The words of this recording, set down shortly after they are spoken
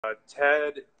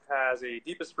Ted has a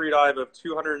deepest free dive of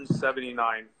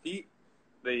 279 feet.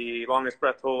 The longest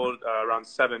breath hold around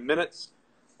 7 minutes.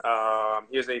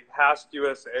 He is a past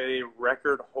USA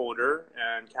record holder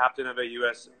and captain of a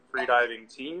U.S.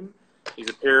 freediving team.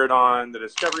 He's appeared on the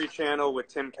Discovery Channel with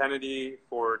Tim Kennedy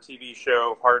for TV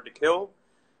show Hard to Kill,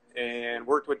 and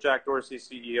worked with Jack Dorsey,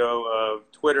 CEO of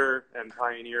Twitter and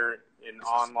pioneer in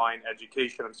online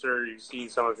education. I'm sure you've seen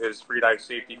some of his freedive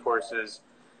safety courses.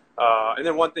 And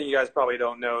then one thing you guys probably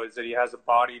don't know is that he has a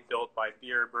body built by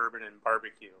beer, bourbon, and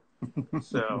barbecue.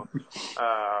 So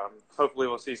hopefully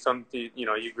we'll see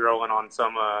you growing on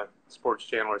some sports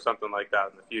channel or something like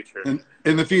that in the future.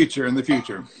 In the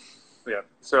future. Yeah.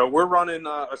 So we're running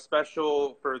a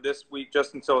special for this week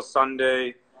just until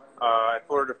Sunday at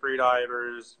Florida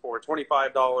Freedivers for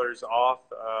 $25 off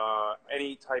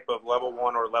any type of level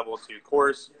 1 or level 2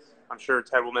 course. I'm sure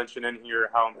Ted will mention in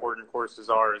here how important courses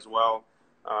are as well.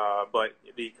 But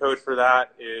the code for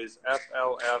that is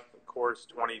FLF Course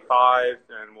 25,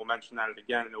 and we'll mention that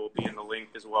again, and it will be in the link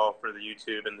as well for the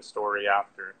YouTube and the story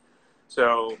after.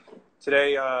 So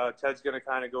today, Ted's going to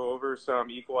kind of go over some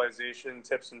equalization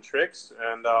tips and tricks,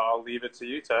 and I'll leave it to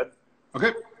you, Ted.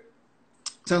 Okay.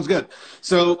 Sounds good.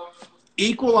 So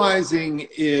equalizing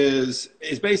is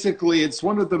basically, it's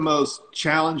one of the most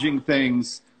challenging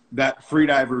things that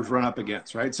freedivers run up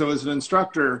against, right? So as an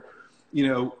instructor,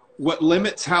 what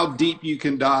limits how deep you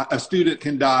can dive, a student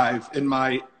can dive in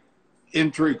my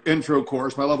intro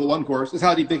course, my level 1 course, is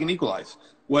how deep they can equalize.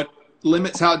 What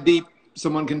limits how deep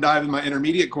someone can dive in my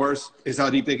intermediate course is how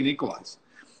deep they can equalize.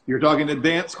 You're talking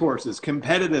advanced courses,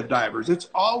 competitive divers. It's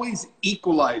always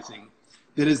equalizing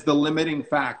that is the limiting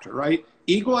factor, right?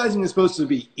 Equalizing is supposed to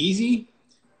be easy.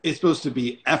 It's supposed to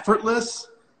be effortless.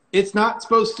 It's not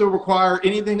supposed to require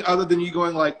anything other than you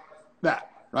going like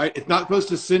that, right? It's not supposed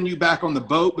to send you back on the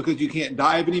boat because you can't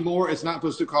dive anymore. It's not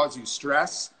supposed to cause you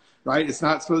stress, right? It's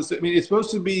not supposed to,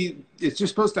 it's just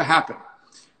supposed to happen,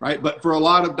 right? But for a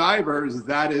lot of divers,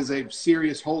 that is a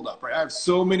serious holdup, right? I have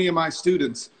so many of my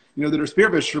students, that are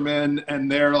spearfishermen,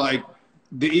 and they're like,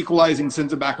 the equalizing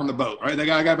sends them back on the boat, right? I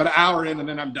got about an hour in and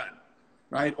then I'm done,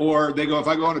 right? Or they go, if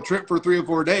I go on a trip for 3 or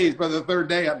 4 days, by the 3rd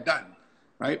day, I'm done,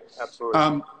 right?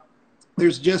 Absolutely.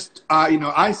 There's just,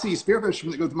 I see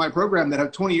spearfishermen that go through my program that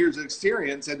have 20 years of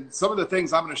experience, and some of the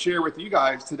things I'm going to share with you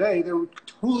guys today, they're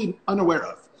totally unaware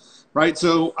of, right?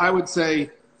 So I would say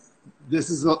this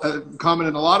is common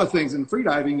in a lot of things in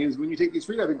freediving, is when you take these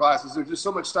freediving classes, there's just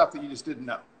so much stuff that you just didn't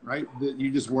know, right? That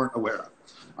you just weren't aware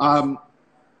of.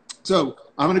 So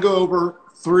I'm going to go over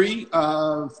 3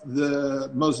 of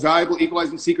the most valuable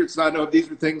equalizing secrets that I know of.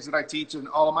 These are things that I teach in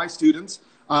all of my students.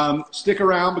 Stick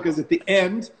around, because at the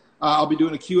end, I'll be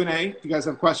doing a Q&A. If you guys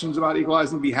have questions about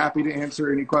equalizing, I'll be happy to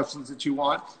answer any questions that you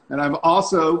want. And I'm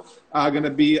also going to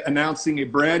be announcing a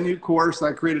brand new course.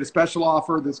 I created a special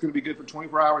offer that's going to be good for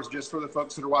 24 hours just for the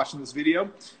folks that are watching this video.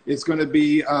 It's going to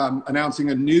be announcing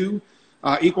a new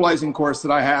equalizing course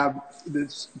that I have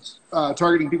that's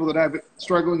targeting people that have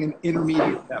struggling in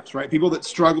intermediate depths, right? People that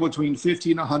struggle between 50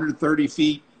 and 130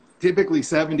 feet, typically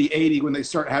 70, 80 when they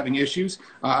start having issues.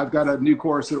 I've got a new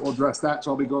course that will address that, so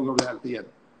I'll be going over that at the end.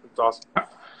 That's awesome.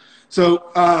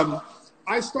 So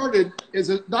I started as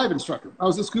a dive instructor. I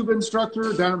was a scuba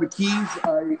instructor down in the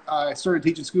Keys. I started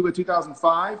teaching scuba in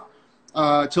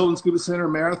 2005, Tilden Scuba Center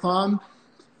Marathon.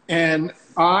 And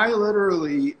I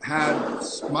literally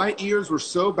my ears were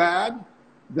so bad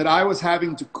that I was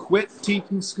having to quit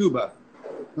teaching scuba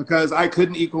because I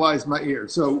couldn't equalize my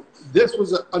ears. So this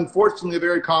was unfortunately a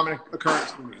very common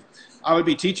occurrence for me. I would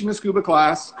be teaching a scuba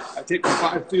class. I'd take my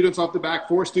 5 students off the back,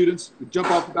 4 students, we'd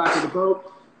jump off the back of the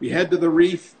boat. We head to the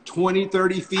reef, 20,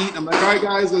 30 feet. I'm like, all right,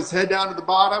 guys, let's head down to the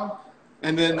bottom.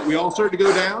 And then we all start to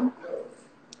go down,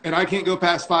 and I can't go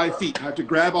past 5 feet. I have to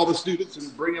grab all the students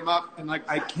and bring them up, and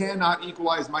I cannot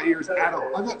equalize my ears at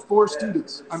all. I've got 4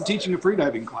 students. I'm teaching a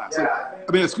freediving class.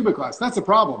 A scuba class. That's a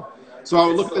problem. So I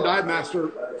would look at the dive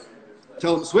master,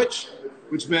 tell him to switch,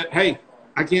 which meant, hey,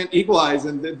 I can't equalize,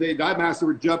 and the dive master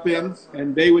would jump in,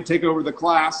 and they would take over the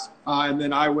class, and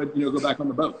then I would, go back on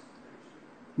the boat.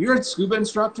 You're a scuba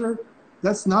instructor.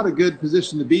 That's not a good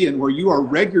position to be in, where you are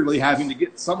regularly having to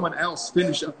get someone else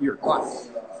finish up your class,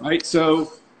 right?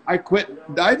 So I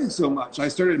quit diving so much. I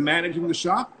started managing the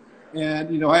shop,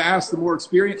 and I asked the more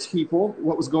experienced people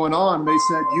what was going on. They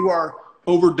said, you are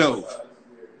overdove.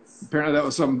 Apparently that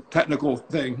was some technical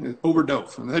thing,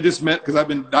 overdove. And that just meant, because I've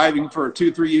been diving for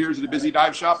 2-3 years at a busy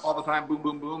dive shop all the time, boom,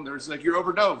 boom, boom. There's like, you're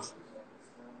overdove.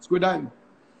 Let's quit diving.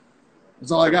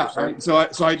 That's all I got, right? So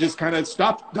I just kind of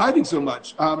stopped diving so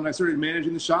much. And I started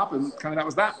managing the shop, and kind of that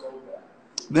was that.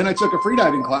 Then I took a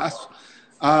freediving class.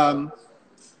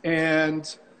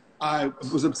 And I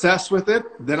was obsessed with it.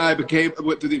 Then I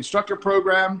went through the instructor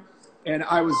program, and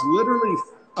I was literally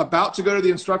about to go to the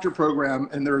instructor program,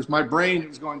 and my brain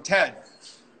was going, Ted,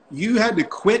 you had to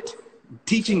quit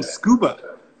teaching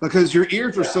scuba because your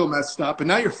ears were so messed up, and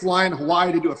now you're flying to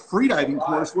Hawaii to do a freediving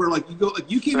course where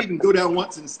you can't even go down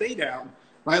once and stay down,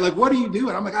 right? Like, what are you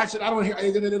doing? I'm like, I don't want to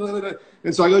hear.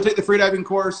 And so I go take the freediving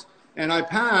course, and I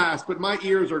passed, but my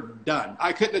ears are done.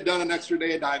 I couldn't have done an extra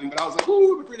day of diving, but I was like,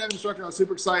 ooh, I'm a freediving instructor. I was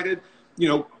super excited.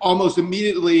 Almost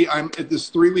immediately, I'm at this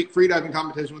 3-week freediving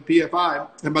competition with PFI,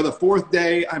 and by the 4th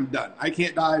day, I'm done. I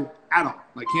can't dive at all.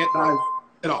 I can't dive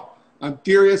at all. I'm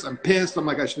furious. I'm pissed. I'm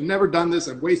like, I should have never done this.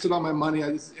 I've wasted all my money.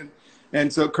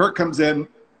 And so Kirk comes in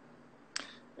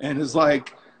and is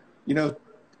like, I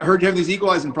heard you have these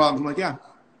equalizing problems. I'm like, yeah.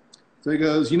 So he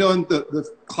goes, in the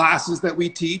classes that we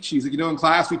teach, he's like, in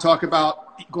class we talk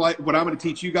about what I'm going to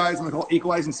teach you guys. I'm going to call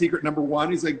equalizing secret number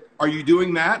 1. He's like, are you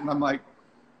doing that? And I'm like,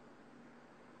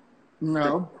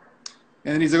 no.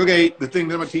 And then he's like, okay, the thing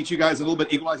that I'm going to teach you guys a little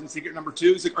bit, equalizing secret number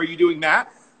 2. He's like, are you doing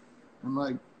that? I'm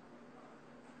like,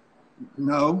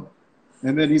 no.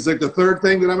 And then he's like, the third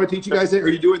thing that I'm going to teach you guys, are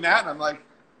you doing that? And I'm like,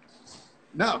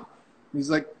 no. He's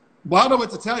like, well, I don't know what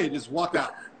to tell you. Just walk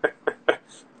out.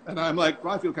 And I'm like,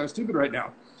 well, I feel kind of stupid right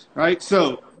now. Right.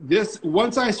 So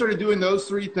once I started doing those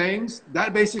 3 things,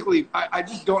 that basically, I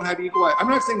just don't have equalize. I'm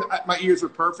not saying that my ears are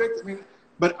perfect. I mean,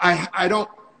 but I'm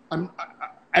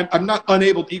not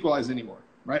unable to equalize anymore.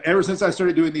 Right. Ever since I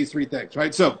started doing these 3 things.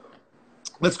 Right. So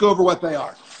let's go over what they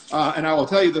are. And I will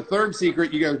tell you the third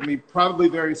secret you guys will be probably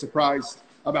very surprised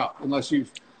about, unless you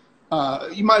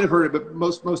might have heard it, but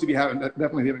most of you haven't,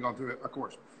 definitely haven't gone through it, of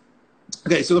course.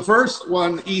 Okay, so the first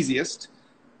one, easiest,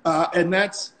 and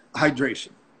that's hydration,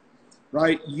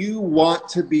 right? You want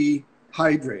to be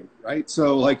hydrated, right?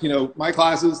 So like, my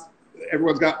classes,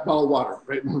 everyone's got bottled water,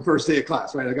 right? The first day of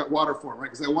class, right? I got water for them, right?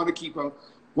 Because I want to keep them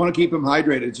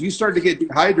hydrated. As you start to get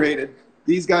dehydrated,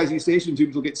 these guys, these station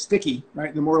tubes will get sticky,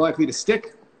 right? They're more likely to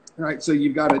stick. All right, so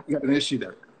you got an issue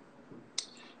there.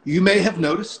 You may have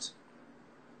noticed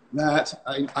that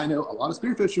I know a lot of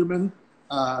spear fishermen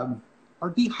are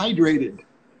dehydrated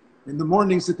in the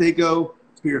mornings that they go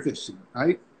spearfishing,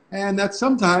 right? And that's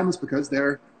sometimes because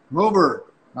they're hungover,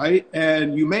 right?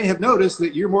 And you may have noticed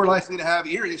that you're more likely to have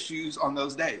ear issues on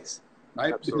those days,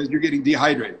 right? Absolutely. Because you're getting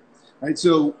dehydrated, right?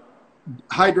 So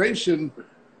hydration,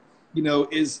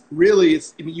 is really,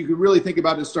 you can really think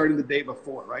about it starting the day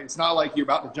before, right? It's not like you're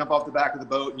about to jump off the back of the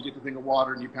boat and you get the thing of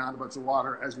water and you pound a bunch of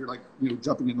water as you're like,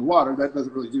 jumping in the water. That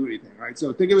doesn't really do anything, right?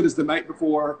 So think of it as the night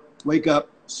before, wake up,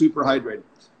 super hydrated,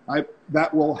 right?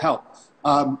 That will help.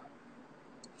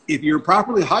 If you're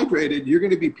properly hydrated, you're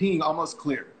going to be peeing almost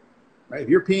clear, right? If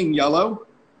you're peeing yellow,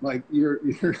 like you're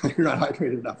not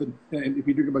hydrated enough. And if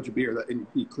you drink a bunch of beer and you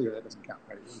pee clear, that doesn't count,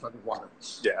 right? It's a bunch of water.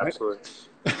 Yeah, right? absolutely.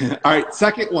 All right,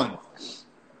 second one,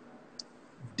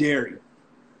 dairy,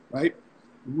 right?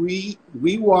 We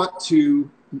want to,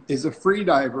 as a free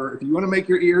diver, if you want to make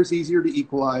your ears easier to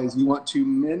equalize, you want to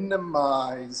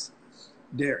minimize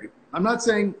dairy. I'm not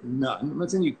saying none. I'm not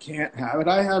saying you can't have it.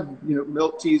 I have,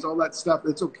 milk, cheese, all that stuff.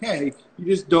 It's okay. You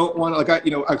just don't want to, like I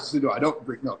don't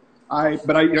drink milk. I'm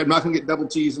not going to get double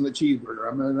cheese in the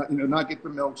cheeseburger. I'm going to, not get the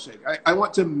milkshake. I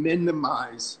want to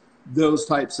minimize those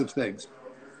types of things.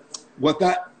 What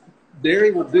that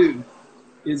dairy will do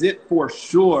is it for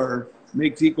sure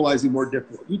makes equalizing more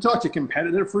difficult. You talk to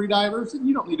competitive free divers, and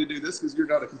you don't need to do this because you're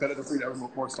not a competitive free diver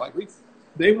most likely.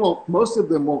 Most of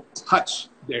them won't touch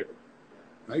dairy,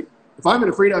 right? If I'm in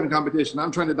a freediving competition,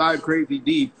 I'm trying to dive crazy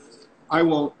deep,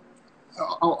 I'll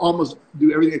almost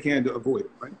do everything I can to avoid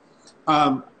it, right?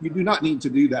 You do not need to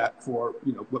do that for,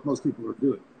 what most people are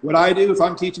doing. What I do if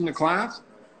I'm teaching a class,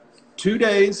 2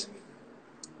 days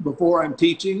before I'm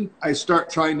teaching, I start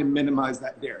trying to minimize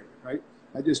that dairy, right?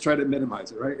 I just try to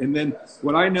minimize it, right? And then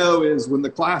what I know is when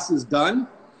the class is done,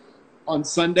 on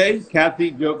Sunday, Kathy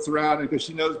jokes around because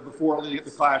she knows before leaving the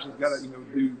class, she's got to,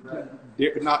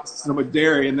 do not so much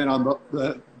dairy. And then on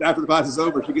after the class is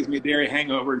over, she gives me a dairy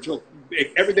hangover, and she'll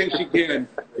make everything she can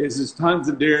is just tons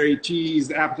of dairy,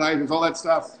 cheese, appetizers, all that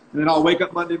stuff. And then I'll wake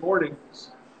up Monday morning.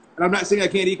 And I'm not saying I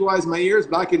can't equalize my ears,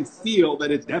 but I can feel that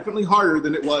it's definitely harder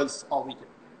than it was all weekend.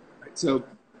 Right? So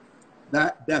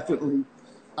that definitely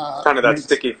kind of that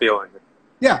sticky feeling.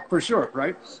 Yeah, for sure,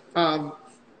 right?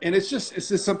 And it's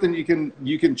just something you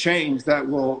can change that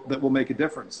will make a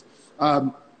difference.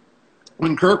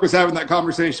 When Kirk was having that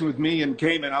conversation with me and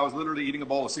Cayman, I was literally eating a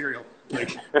bowl of cereal.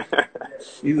 Like,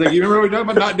 he's like, "You remember we talking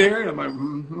about not dairy?" And I'm like,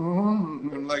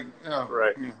 I'm like, oh,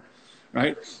 right, yeah.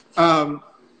 Right.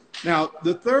 Now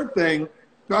the third thing,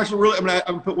 actually, really, I'm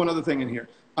gonna put one other thing in here.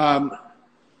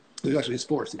 There's actually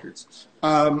 4 secrets.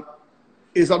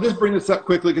 Is I'll just bring this up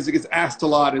quickly because it gets asked a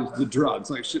lot, is the drugs.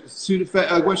 Like,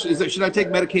 should I take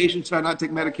medication? Should I not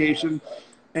take medication?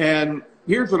 And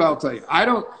here's what I'll tell you. I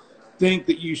don't think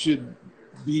that you should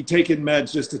be taking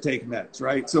meds just to take meds,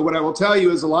 right? So what I will tell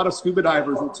you is a lot of scuba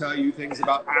divers will tell you things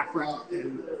about Afrin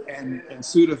and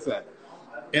Sudafed.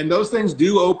 And those things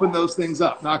do open those things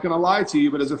up. Not going to lie to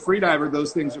you, but as a freediver,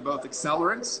 those things are both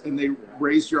accelerants and they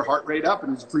raise your heart rate up.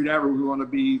 And as a freediver, we want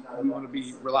to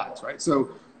be relaxed, right?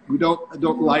 So we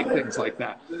don't like things like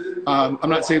that. I'm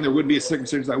not saying there wouldn't be a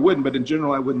circumstance I wouldn't, but in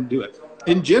general, I wouldn't do it.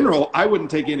 In general, I wouldn't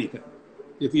take anything.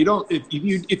 If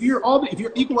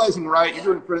you're equalizing right, you're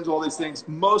doing friends, all these things.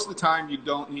 Most of the time, you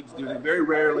don't need to do it. Very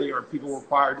rarely are people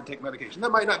required to take medication.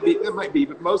 That might be,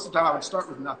 but most of the time, I would start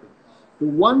with nothing. The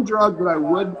one drug that I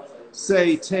would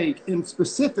say take in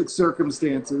specific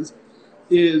circumstances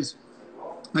is,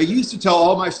 I used to tell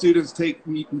all my students take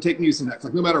Mucinex,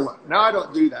 like no matter what. Now I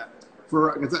don't do that.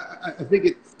 I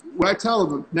think what I tell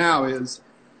them now is,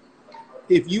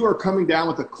 if you are coming down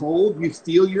with a cold, you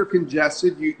feel you're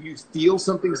congested, you feel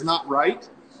something's not right,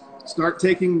 start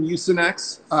taking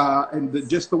Mucinex, and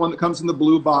just the one that comes in the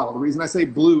blue bottle. The reason I say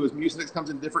blue is Mucinex comes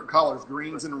in different colors,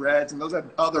 greens and reds, and those have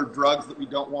other drugs that we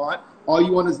don't want. All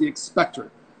you want is the expectorant,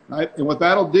 right? And what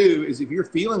that'll do is, if you're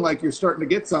feeling like you're starting to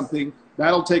get something,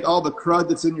 that'll take all the crud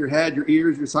that's in your head, your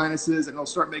ears, your sinuses, and it'll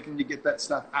start making you get that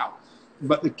stuff out.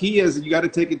 But the key is you got to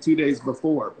take it 2 days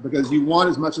before, because you want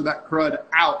as much of that crud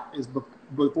out as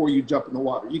before you jump in the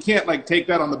water. You can't like take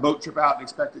that on the boat trip out and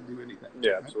expect it to do anything.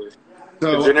 Yeah, absolutely.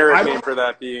 So the generic name for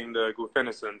that being the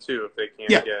glufenicin too, if they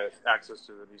can't get access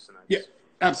to the Mucinex. Yeah,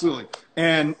 absolutely.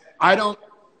 And I don't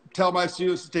tell my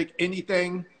students to take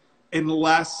anything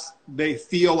unless they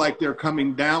feel like they're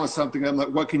coming down with something. I'm like,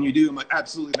 what can you do? I'm like,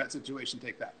 absolutely, in that situation,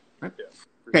 take that. Right? Yeah,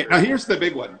 okay, now here's the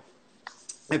big one.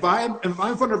 If I'm in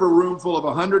front of a room full of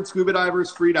 100 scuba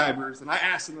divers, free divers, and I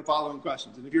ask them the following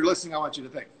questions, and if you're listening, I want you to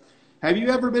think. Have you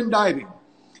ever been diving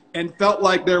and felt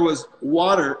like there was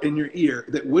water in your ear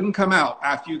that wouldn't come out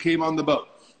after you came on the boat?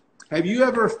 Have you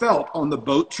ever felt on the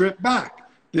boat trip back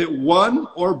that one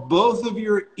or both of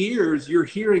your ears, your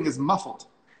hearing is muffled?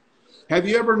 Have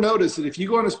you ever noticed that if you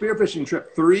go on a spearfishing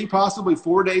trip 3, possibly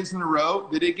 4 days in a row,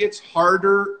 that it gets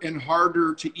harder and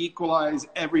harder to equalize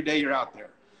every day you're out there?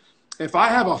 If I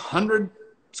have 100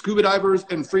 scuba divers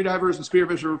and free divers and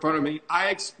spearfishers in front of me, I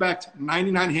expect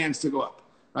 99 hands to go up,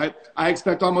 right? I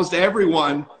expect almost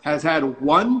everyone has had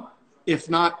one, if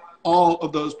not all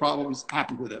of those problems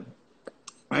happen to them,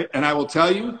 right? And I will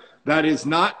tell you that is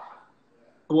not,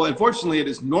 well, unfortunately it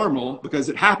is normal because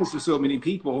it happens to so many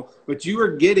people, but you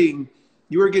are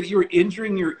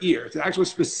injuring your ear. It's an actual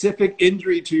specific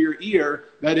injury to your ear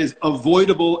that is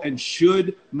avoidable and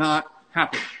should not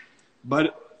happen.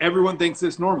 But everyone thinks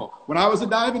it's normal. When I was a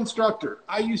dive instructor,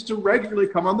 I used to regularly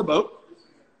come on the boat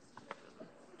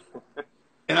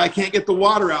and I can't get the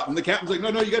water out. And the captain's like,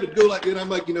 no, you got to go like, and I'm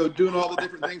like, doing all the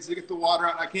different things to get the water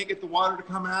out. And I can't get the water to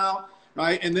come out,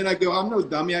 right? And then I go, I'm no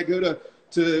dummy. I go to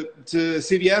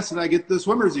CVS and I get the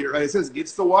swimmer's ear, right? It says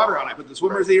gets the water out. I put the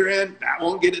swimmer's ear in, that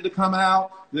won't get it to come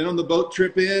out. Then on the boat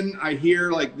trip in, I hear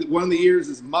like one of the ears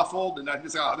is muffled, and I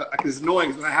just, it's annoying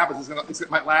because when that happens, it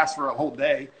might last for a whole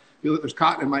day. Feel that there's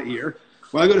cotton in my ear.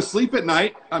 When I go to sleep at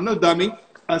night, I'm no dummy.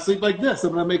 I sleep like this.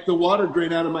 I'm going to make the water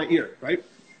drain out of my ear, right?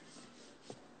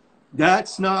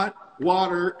 That's not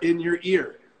water in your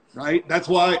ear, right? That's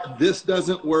why this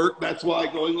doesn't work. That's why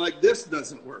going like this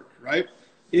doesn't work, right?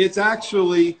 It's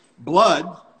actually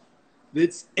blood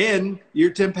that's in your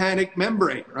tympanic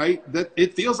membrane, right? That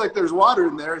it feels like there's water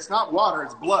in there. It's not water,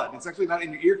 it's blood. It's actually not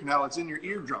in your ear canal, it's in your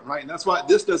eardrum, right? And that's why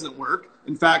this doesn't work.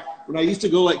 In fact, when I used to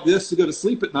go like this to go to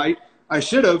sleep at night, I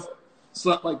should have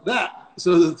slept like that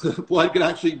so that the blood could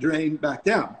actually drain back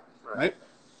down, right?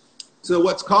 So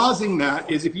what's causing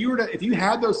that is if you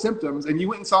had those symptoms and you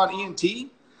went and saw an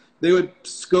ENT, they would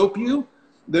scope you,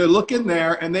 they'd look in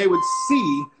there and they would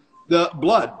see the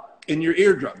blood in your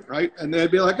eardrum, right? And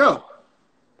they'd be like, oh,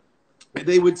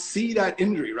 they would see that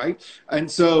injury, right? And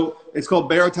so it's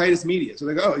called barotitis media. So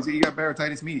they go, oh, you got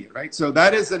barotitis media, right? So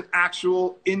that is an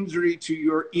actual injury to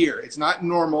your ear. It's not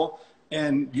normal,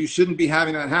 and you shouldn't be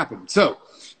having that happen. So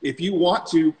if you want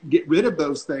to get rid of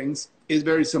those things, it's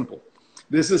very simple.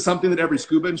 This is something that every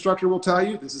scuba instructor will tell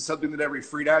you. This is something that every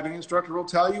freediving instructor will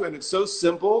tell you. And it's so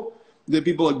simple that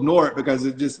people ignore it because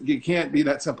it can't be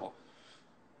that simple.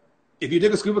 If you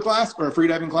took a scuba class or a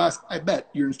freediving class, I bet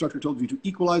your instructor told you to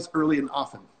equalize early and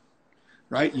often,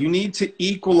 right? You need to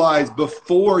equalize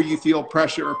before you feel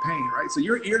pressure or pain, right? So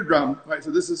your eardrum, right?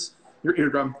 So this is your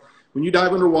eardrum. When you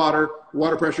dive underwater,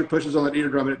 water pressure pushes on that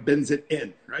eardrum and it bends it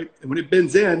in, right? And when it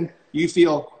bends in, you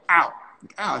feel ow,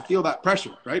 like, ow, I feel that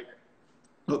pressure, right?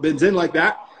 So it bends in like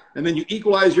that. And then you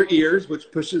equalize your ears,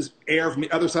 which pushes air from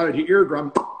the other side of your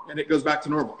eardrum, and it goes back to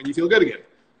normal, and you feel good again.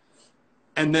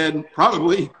 And then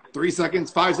probably 3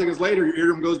 seconds, 5 seconds later, your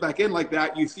eardrum goes back in like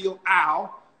that. You feel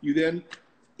ow. You then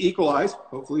equalize,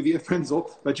 hopefully via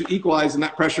Frenzel, but you equalize and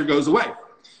that pressure goes away.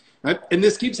 Right? And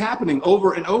this keeps happening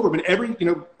over and over. I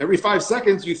mean, every 5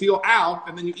 seconds you feel ow,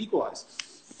 and then you equalize.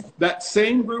 That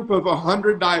same group of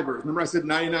 100 divers, remember I said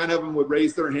 99 of them would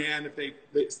raise their hand if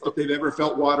they've ever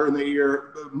felt water in their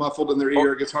ear, muffled in their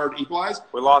ear, it gets hard to equalize.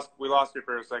 We lost you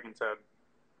for a second, Ted.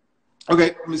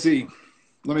 Okay, let me see.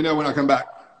 Let me know when I come back.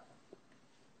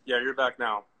 Yeah, you're back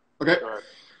now. Okay.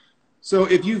 So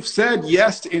if you've said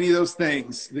yes to any of those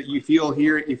things that you feel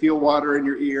here, you feel water in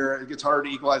your ear, it gets hard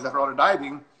to equalize after all the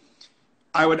diving,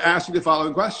 I would ask you the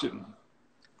following question.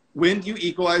 When do you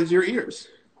equalize your ears?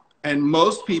 And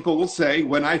most people will say,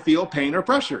 when I feel pain or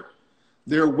pressure.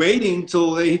 They're waiting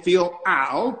till they feel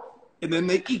ow, and then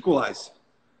they equalize.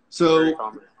 So,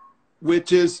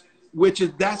 that's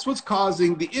what's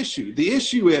causing the issue. The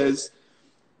issue is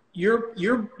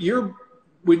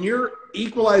when you're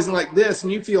equalizing like this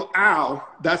and you feel ow,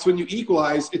 that's when you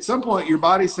equalize. At some point, your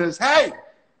body says, hey,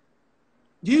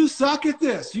 you suck at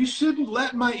this. You shouldn't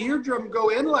let my eardrum go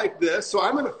in like this. So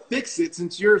I'm going to fix it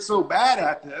since you're so bad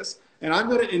at this. And I'm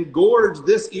going to engorge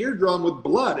this eardrum with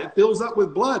blood. It fills up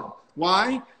with blood.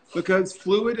 Why? Because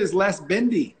fluid is less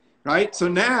bendy, right? So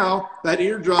now that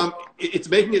eardrum, it's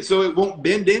making it so it won't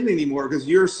bend in anymore because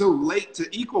you're so late to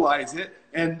equalize it.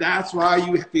 And that's why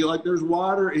you feel like there's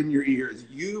water in your ears.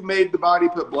 You made the body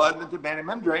put blood into the banded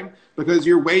membrane because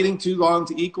you're waiting too long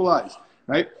to equalize,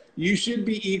 right? You should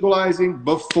be equalizing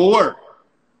before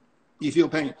you feel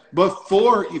pain,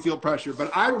 before you feel pressure. But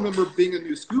I remember being a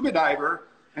new scuba diver,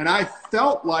 and I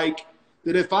felt like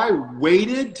that if I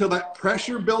waited till that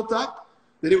pressure built up,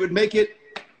 that it would make it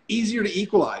easier to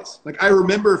equalize. Like I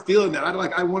remember feeling that.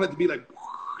 I want it to be like,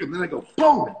 and then I go,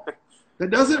 boom. That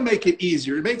doesn't make it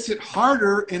easier. It makes it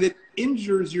harder, and it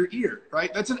injures your ear,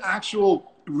 right? That's an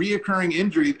actual reoccurring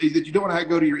injury that you don't want to have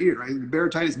go to your ear, right?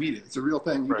 Baratitis media. It's a real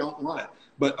thing. You don't want it.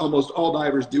 But almost all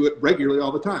divers do it regularly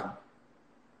all the time.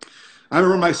 I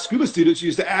remember my scuba students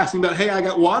used to ask me about, hey, I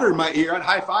got water in my ear. I'd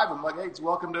high five them like, hey, it's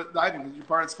welcome to diving.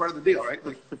 It's part of the deal, right?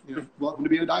 Like, welcome to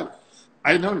being a diver.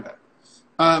 I didn't know any of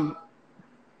that.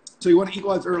 So you want to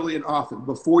equalize early and often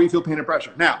before you feel pain and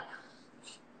pressure. Now,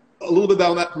 a little bit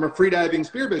about that from a freediving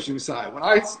spearfishing side. When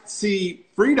I see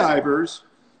freedivers,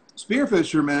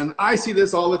 spearfishermen, I see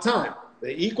this all the time.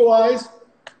 They equalize,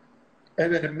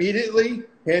 and then immediately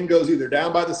hand goes either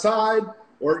down by the side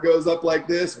or it goes up like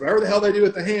this, whatever the hell they do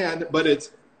with the hand, but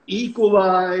it's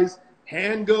equalize,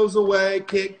 hand goes away,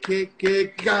 kick, kick,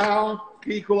 kick, go,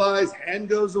 equalize, hand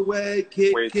goes away,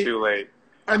 kick, Way kick. too late.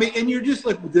 I mean, and you're just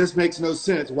like, this makes no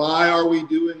sense. Why are we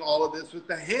doing all of this with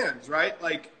the hands, right?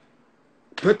 Like,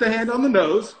 put the hand on the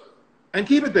nose and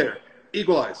keep it there.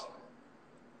 Equalize,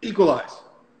 equalize,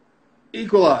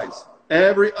 equalize.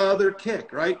 Every other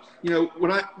kick, right?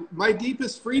 When my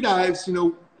deepest free dives,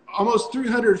 almost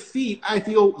 300 feet, I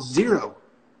feel zero,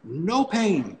 no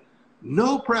pain,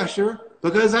 no pressure,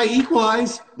 because I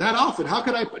equalize that often.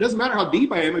 It doesn't matter how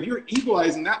deep I am, if you're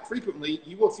equalizing that frequently,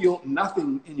 you will feel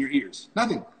nothing in your ears,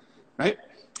 nothing, right?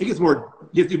 It gives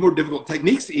you more difficult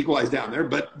techniques to equalize down there,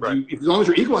 but as long as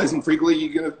you're equalizing frequently,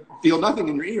 you're going to feel nothing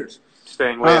in your ears.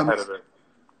 Staying way ahead of it.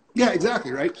 Yeah,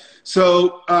 exactly, right?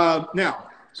 So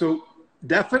so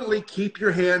definitely keep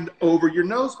your hand over your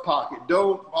nose pocket.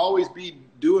 Don't always be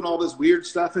doing all this weird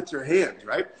stuff with your hands,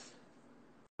 right?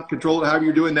 Control however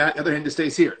you're doing that. The other hand just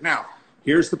stays here. Now,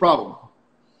 here's the problem.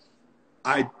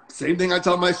 Same thing I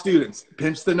tell my students,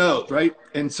 pinch the nose, right?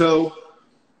 And so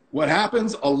what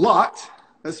happens a lot,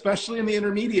 especially in the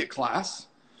intermediate class,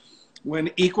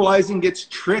 when equalizing gets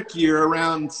trickier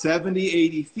around 70,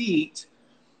 80 feet,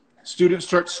 students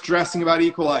start stressing about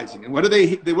equalizing. And what do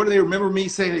they remember me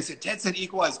saying? They said, Ted said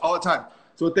equalize all the time.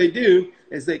 So what they do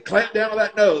is they clamp down on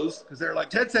that nose because they're like,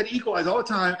 Ted said equalize all the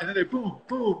time. And then they boom,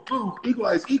 boom, boom,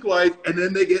 equalize, equalize. And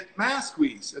then they get mask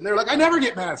squeeze. And they're like, I never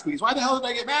get mask squeeze. Why the hell did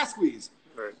I get mask squeeze?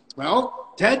 Right.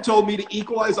 Well, Ted told me to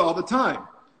equalize all the time.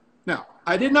 Now,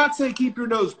 I did not say keep your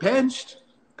nose pinched,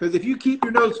 because if you keep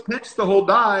your nose pinched the whole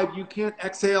dive, you can't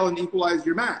exhale and equalize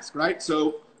your mask, right?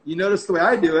 So you notice the way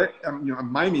I do it,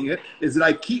 I'm miming it, is that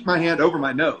I keep my hand over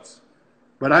my nose,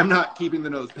 but I'm not keeping the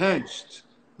nose pinched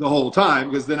the whole time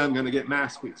because then I'm going to get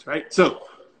mask squeeze, right? So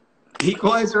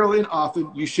equalize early and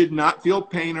often. You should not feel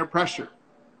pain or pressure.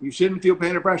 You shouldn't feel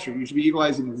pain or pressure. You should be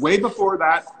equalizing way before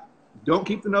that. Don't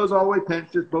keep the nose all the way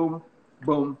pinched. Just boom,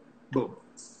 boom, boom.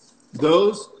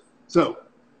 So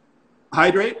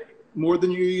hydrate, more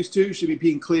than you're used to. You should be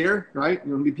peeing clear, right?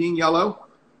 You want to be peeing yellow.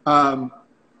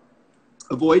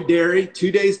 Avoid dairy.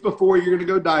 2 days before you're going to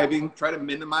go diving, try to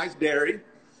minimize dairy.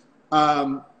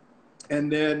 And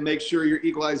then make sure you're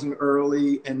equalizing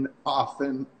early and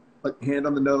often, like hand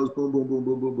on the nose, boom, boom, boom,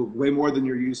 boom, boom, boom, way more than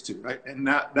you're used to, right? And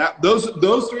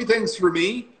those three things for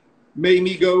me made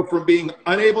me go from being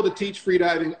unable to teach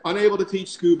freediving, unable to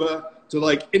teach scuba, to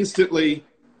like instantly,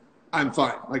 I'm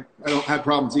fine. Like I don't have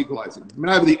problems equalizing. I mean,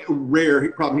 I have the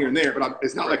rare problem here and there, but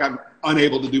it's not like I'm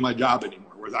unable to do my job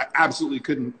anymore. Whereas I absolutely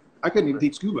couldn't even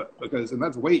teach scuba and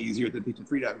that's way easier than teaching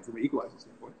freediving from an equalizing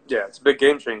standpoint. Yeah, it's a big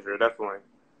game changer, definitely.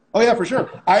 Oh yeah, for sure.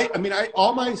 I mean,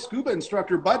 all my scuba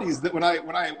instructor buddies that when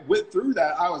I went through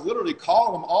that, I was literally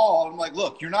calling them all. I'm like,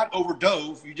 look, you're not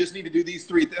overdove. You just need to do these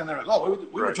three. And they're like, oh,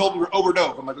 we were told we were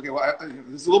overdove. I'm like, okay, well,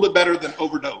 this is a little bit better than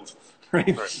overdove,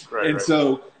 right? And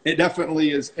so it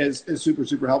definitely is super,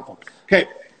 super helpful. Okay,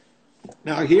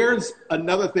 now here's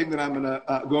another thing that I'm going to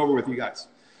go over with you guys.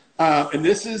 And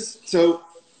this is, so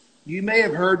you may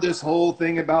have heard this whole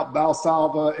thing about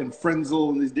Valsalva and Frenzel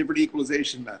and these different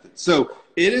equalization methods. So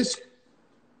it is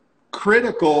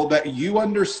critical that you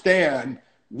understand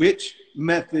which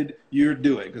method you're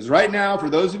doing. Because right now, for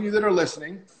those of you that are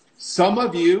listening, some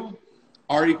of you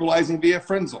are equalizing via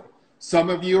Frenzel.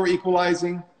 Some of you are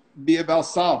equalizing via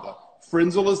Valsalva.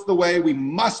 Frenzel is the way we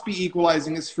must be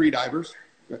equalizing as freedivers.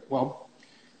 Well,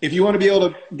 if you want to be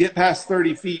able to get past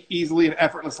 30 feet easily and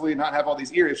effortlessly and not have all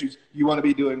these ear issues, you want to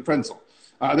be doing Frenzel.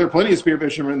 There are plenty of spear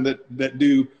fishermen that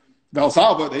do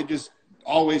Valsalva. They just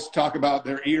always talk about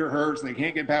their ear hurts and they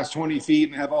can't get past 20 feet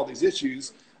and have all these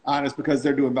issues. And it's because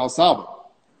they're doing Valsalva.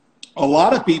 A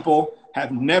lot of people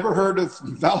have never heard of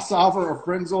Valsalva or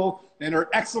Frenzel and are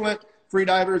excellent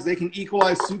freedivers. They can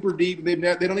equalize super deep. They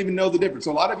don't even know the difference.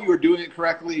 So a lot of you are doing it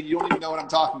correctly. You don't even know what I'm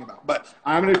talking about. But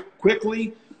I'm going to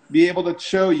quickly be able to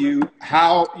show you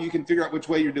how you can figure out which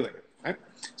way you're doing it. Right?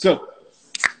 So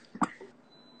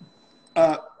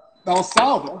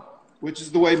Valsalva, which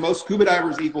is the way most scuba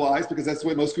divers equalize, because that's the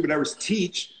way most scuba divers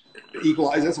teach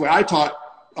equalize. That's the way I taught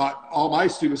all my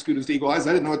students to equalize.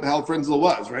 I didn't know what the hell Frenzel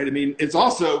was, right? I mean, it's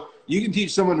also, you can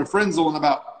teach someone to Frenzel in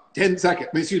about 10 seconds.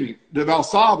 I mean, excuse me, the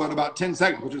Valsalva in about 10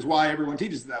 seconds, which is why everyone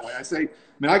teaches it that way. I say,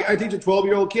 I teach a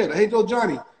 12-year-old kid. Hey, little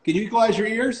Johnny, can you equalize your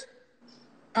ears?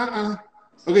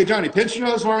 Okay, Johnny, pinch your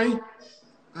nose for me.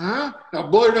 Now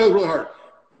blow your nose really hard.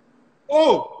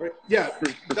 Oh, right. Yeah,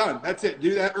 done. That's it.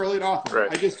 Do that early and often.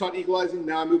 Right. I just taught equalizing.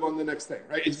 Now I move on to the next thing.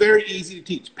 Right? It's very easy to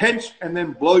teach. Pinch and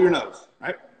then blow your nose.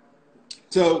 Right?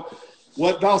 So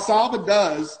what Valsalva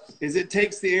does is it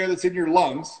takes the air that's in your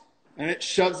lungs and it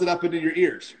shoves it up into your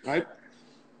ears. Right?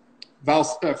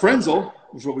 Frenzel,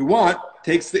 which is what we want,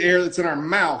 takes the air that's in our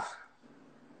mouth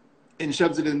and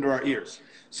shoves it into our ears.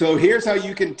 So here's how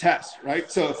you can test, right?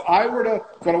 So if I were to,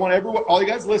 so I want everyone, all you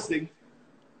guys listening,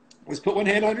 is put one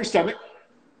hand on your stomach.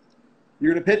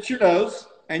 You're going to pinch your nose,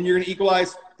 and you're going to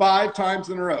equalize 5 times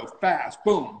in a row, fast.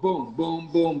 Boom, boom, boom,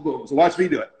 boom, boom. So watch me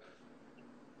do it.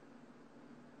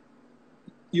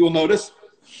 You will notice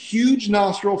huge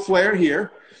nostril flare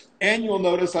here, and you'll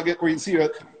notice, I'll get where you can see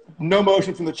no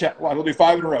motion from the chest. Well, it'll do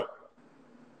 5 in a row.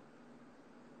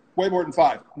 Way more than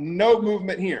 5. No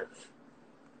movement here.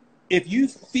 If you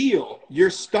feel your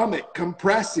stomach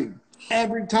compressing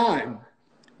every time,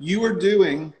 you are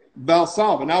doing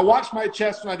Valsalva. Now watch my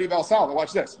chest when I do Valsalva.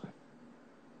 Watch this.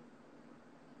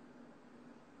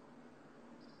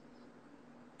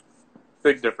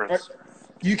 Big difference. Right?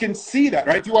 You can see that,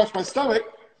 right? If you watch my stomach,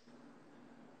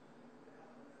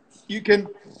 you can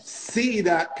see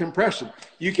that compression.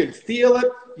 You can feel it.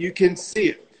 You can see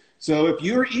it. So if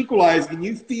you're equalizing and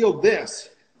you feel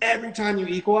this every time you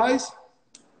equalize,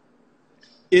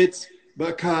 it's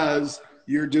because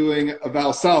you're doing a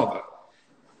Valsalva.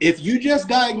 If you just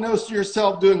diagnose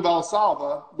yourself doing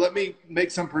Valsalva, let me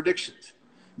make some predictions.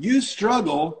 You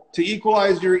struggle to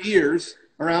equalize your ears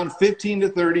around 15 to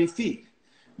 30 feet.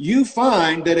 You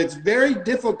find that it's very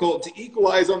difficult to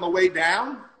equalize on the way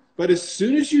down, but as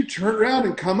soon as you turn around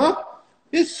and come up,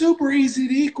 it's super easy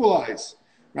to equalize,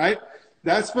 right?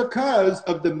 That's because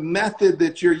of the method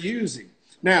that you're using.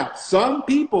 Now, some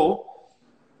people,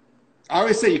 I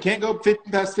always say you can't go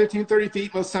past 15, 30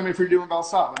 feet most of the time if you're doing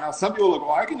Valsalva. Now, some people look,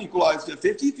 well, I can equalize to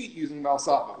 50 feet using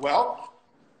Valsalva. Well,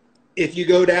 if you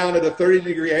go down at a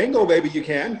 30-degree angle, maybe you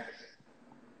can,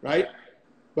 right?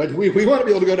 But we want to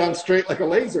be able to go down straight like a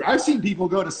laser. I've seen people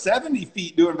go to 70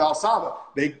 feet doing Valsalva.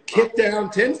 They kick down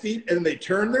 10 feet, and then they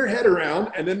turn their head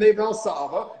around, and then they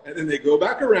Valsalva, and then they go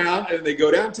back around, and they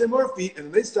go down 10 more feet, and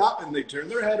then they stop, and they turn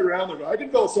their head around. They're like, I can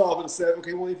Valsalva. And say,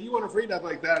 okay, well, if you want to freedive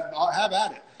like that, I'll have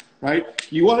at it. Right?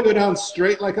 You want to go down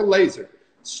straight like a laser,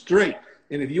 straight.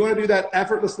 And if you want to do that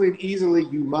effortlessly and easily,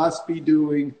 you must be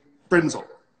doing Frenzel.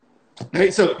 Okay,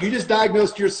 so you just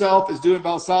diagnosed yourself as doing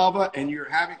Valsalva, and you're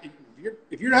having,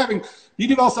 if you're having, you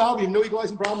do Valsalva, you have no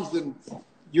equalizing problems, then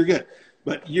you're good.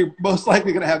 But you're most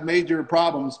likely going to have major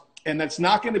problems, and that's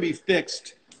not going to be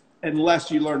fixed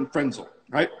unless you learn Frenzel,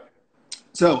 right?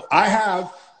 So I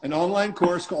have an online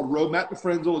course called Roadmap to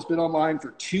Frenzel. It's been online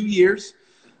for 2 years.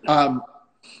 I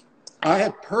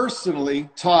have personally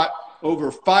taught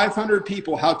over 500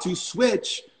 people how to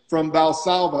switch from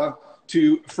Valsalva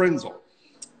to Frenzel.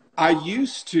 I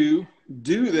used to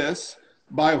do this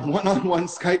by one-on-one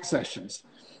Skype sessions.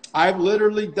 I've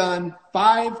literally done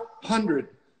 500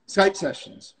 Skype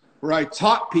sessions where I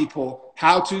taught people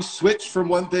how to switch from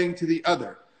one thing to the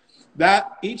other.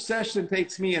 That each session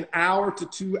takes me 1 hour to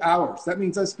 2 hours. That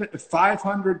means I spent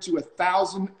 500 to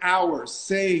 1,000 hours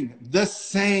saying the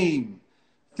same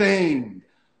thing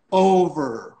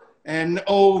over and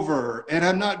over. And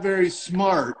I'm not very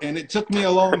smart. And it took me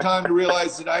a long time to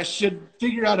realize that I should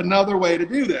figure out another way to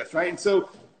do this, right? And so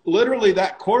literally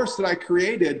that course that I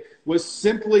created was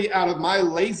simply out of my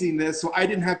laziness, so I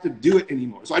didn't have to do it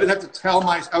anymore. So I didn't have to tell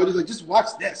I was just like, just watch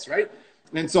this, right?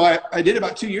 And so I did it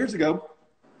about 2 years ago.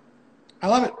 I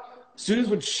love it. Students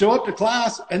would show up to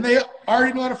class and they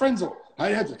already know how to Frenzel. I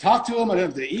didn't have to talk to them. I didn't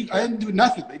have to eat. I didn't do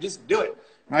nothing. They just do it,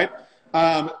 right?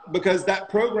 Because that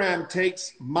program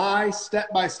takes my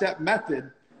step-by-step method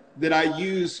that I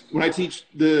use when I teach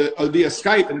via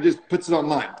Skype, and it just puts it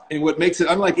online. And what makes it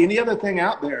unlike any other thing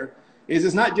out there is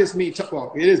it's not just me,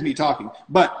 well, it is me talking,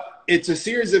 but it's a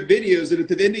series of videos that at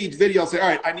the end of each video, I'll say, all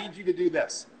right, I need you to do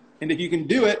this. And if you can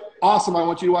do it, awesome, I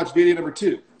want you to watch video number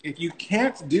 2. If you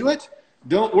can't do it,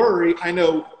 don't worry. I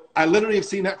know I literally have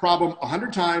seen that problem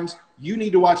 100 times. You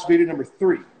need to watch video number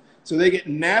 3. So they get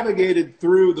navigated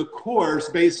through the course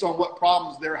based on what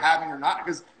problems they're having or not.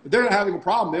 Because if they're not having a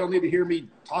problem, they don't need to hear me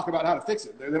talk about how to fix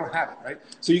it. They don't have it, right?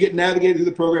 So you get navigated through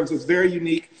the program. So it's very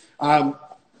unique. I've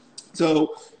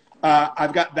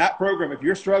got that program. If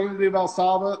you're struggling to do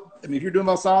Valsalva, I mean, if you're doing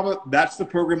Valsalva, that's the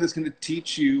program that's going to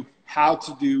teach you how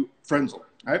to do Frenzel,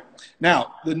 right?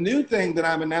 Now, the new thing that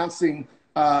I'm announcing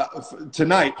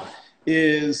tonight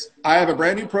is I have a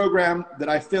brand new program that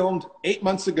I filmed 8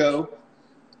 months ago.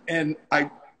 And I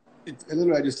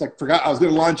just like forgot I was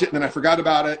going to launch it, and then I forgot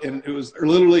about it. And it was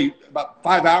literally about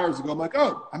 5 hours ago. I'm like,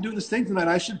 oh, I'm doing this thing tonight.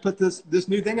 I should put this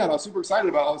new thing out. I was super excited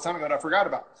about it all this time ago, and I forgot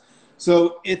about it.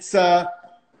 So it's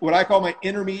what I call my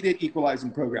intermediate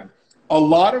equalizing program. A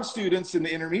lot of students in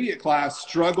the intermediate class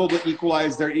struggle to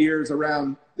equalize their ears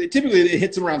around, typically it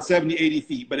hits them around 70, 80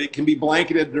 feet, but it can be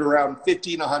blanketed at around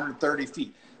 50 and 130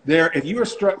 feet. There, if you are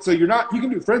so you can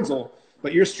do Frenzel,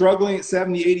 but you're struggling at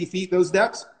 70, 80 feet, those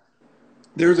depths,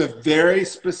 there's a very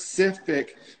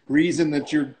specific reason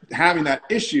that you're having that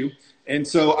issue. And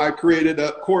so I created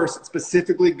a course that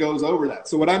specifically goes over that.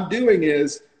 So what I'm doing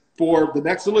is for the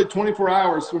next literally 24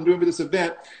 hours from doing this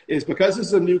event is because this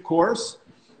is a new course,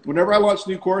 whenever I launch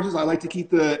new courses, I like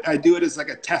to I do it as like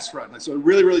a test run. So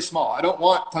really, really small. I don't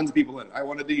want tons of people in it. I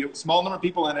want to do a small number of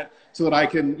people in it so that I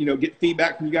can, get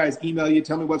feedback from you guys, email you,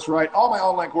 tell me what's right. All my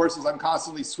online courses, I'm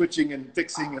constantly switching and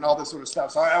fixing and all this sort of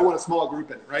stuff. So I want a small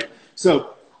group in it, right?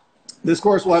 So this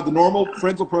course will have the normal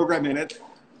Frenzel program in it.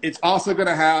 It's also going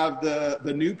to have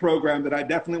the new program that I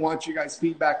definitely want you guys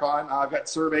feedback on. I've got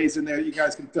surveys in there you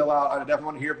guys can fill out. I definitely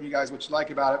want to hear from you guys what you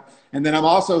like about it. And then I'm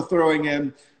also throwing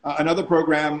in another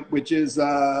program, which is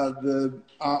on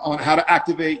how to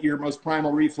activate your most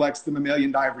primal reflex, the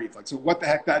mammalian dive reflex. So what the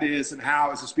heck that is and how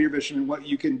as a spearfisher and what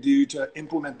you can do to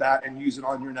implement that and use it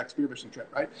on your next spearfishing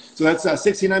trip, right? So that's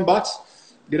 $69.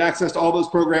 Get access to all those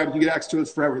programs. You get access to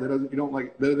us forever. That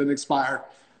doesn't expire.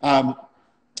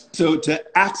 So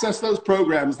to access those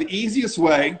programs, the easiest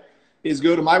way is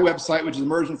go to my website, which is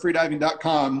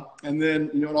immersionfreediving.com. And then,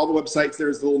 on all the websites,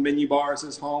 there's the little menu bar that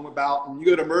says home, about. And you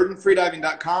go to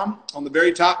immersionfreediving.com. On the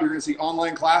very top, you're going to see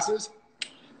online classes.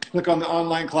 Click on the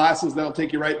online classes. That'll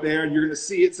take you right there. And you're going to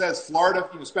see it says Florida,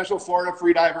 special Florida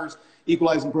Freedivers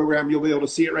Equalizing Program. You'll be able to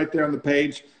see it right there on the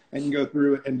page, and you can go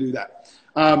through it and do that.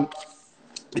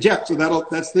 But yeah, so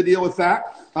that's the deal with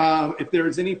that. If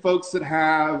there's any folks that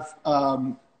have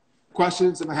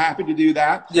questions, I'm happy to do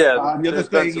that. Yeah, the other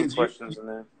thing is questions in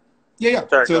there. Yeah.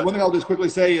 Sorry, so one thing I'll just quickly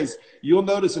say is you'll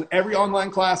notice in every online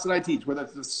class that I teach, whether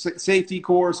it's a safety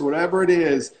course or whatever it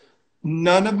is,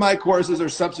 none of my courses are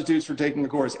substitutes for taking the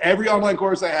course. Every online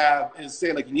course I have is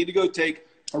saying like you need to go take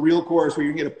a real course where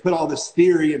you're going to put all this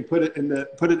theory and put it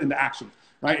into action,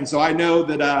 right? And so I know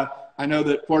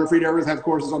that Florida Freedivers have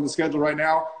courses on the schedule right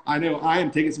now. I know I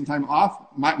am taking some time off.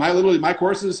 My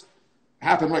courses,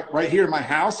 happen like right here in my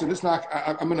house, and it's not.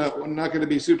 I'm not gonna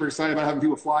be super excited about having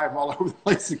people fly from all over the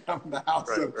place to come in the house.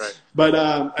 Right, So, right.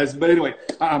 but anyway,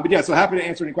 but yeah. So happy to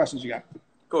answer any questions you got.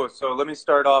 Cool. So let me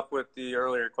start off with the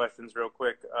earlier questions real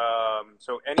quick.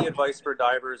 So any advice for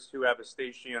divers who have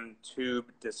eustachian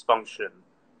tube dysfunction?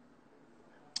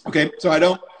 Okay, so I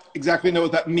don't exactly know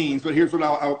what that means, but here's what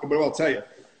I'll tell you.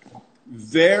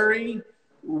 Very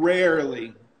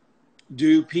rarely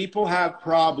do people have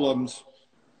problems,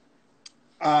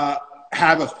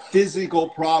 have a physical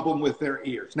problem with their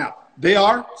ears. Now, they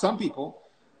are some people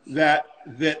that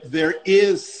there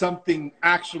is something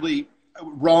actually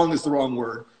wrong is the wrong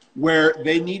word, where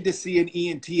they need to see an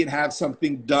ENT and have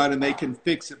something done and they can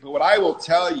fix it. But what I will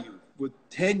tell you, with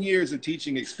 10 years of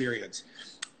teaching experience,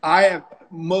 I have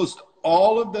most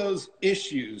all of those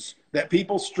issues that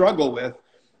people struggle with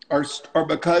are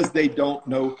because they don't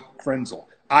know Frenzel.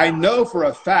 I know for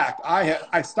a fact,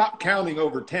 I stopped counting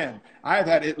over 10. I've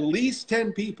had at least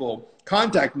 10 people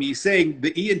contact me saying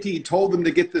the ENT told them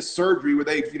to get this surgery where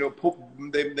they,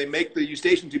 they make the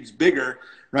eustachian tubes bigger,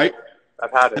 right?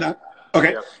 I've had it.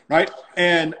 Okay, yeah. Right?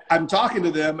 And I'm talking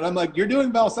to them, and I'm like, you're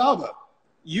doing Valsalva.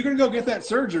 You're going to go get that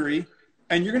surgery,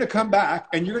 and you're going to come back,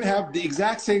 and you're going to have the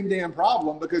exact same damn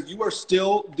problem because you are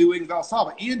still doing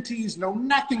Valsalva. ENTs know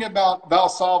nothing about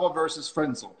Valsalva versus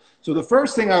Frenzel. So the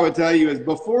first thing I would tell you is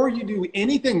before you do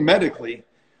anything medically,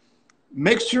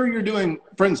 make sure you're doing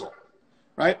Frenzel,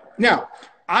 right? Now,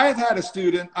 I had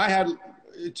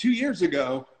 2 years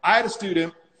ago, I had a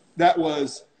student that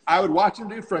was, I would watch him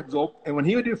do Frenzel, and when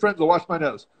he would do Frenzel, watch my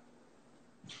nose.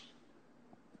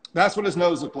 That's what his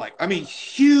nose looked like. I mean,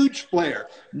 huge flare,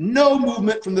 no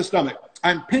movement from the stomach.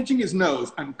 I'm pinching his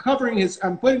nose. I'm putting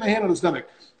my hand on his stomach.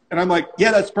 And I'm like,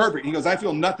 yeah, that's perfect. He goes, I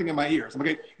feel nothing in my ears. I'm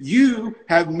like, okay, you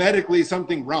have medically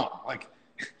something wrong. Like,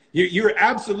 you're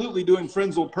absolutely doing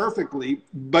Frenzel perfectly,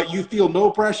 but you feel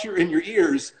no pressure in your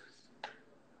ears.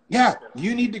 Yeah,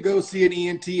 you need to go see an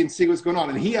ENT and see what's going on.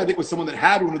 And he, I think, was someone that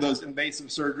had one of those invasive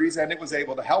surgeries, and it was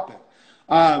able to help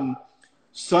him.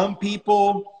 Some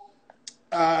people,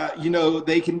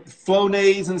 they can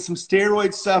Flonase and some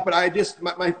steroid stuff,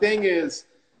 but my thing is,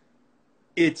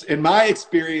 it's, in my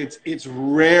experience, it's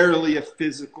rarely a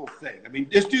physical thing. I mean,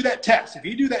 just do that test. If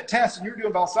you do that test and you're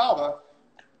doing Valsalva,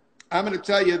 I'm going to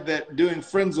tell you that doing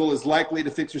Frenzel is likely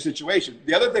to fix your situation.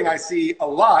 The other thing I see a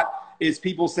lot is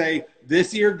people say,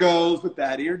 this ear goes, but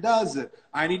that ear doesn't.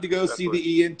 I need to go see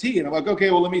the ENT. And I'm like,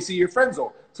 okay, well, let me see your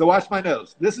Frenzel. So watch my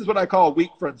nose. This is what I call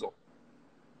weak Frenzel.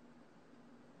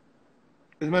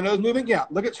 Is my nose moving? Yeah,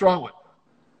 look at strong one.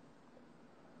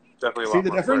 Definitely a lot see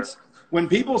the difference? Clear. When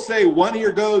people say one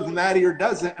ear goes and that ear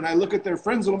doesn't, and I look at their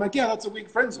Frenzel, I'm like, yeah, that's a weak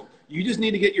Frenzel. You just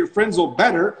need to get your Frenzel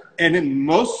better. And in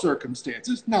most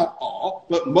circumstances, not all,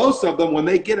 but most of them, when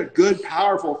they get a good,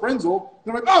 powerful Frenzel,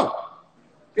 they're like, oh,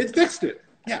 it fixed it.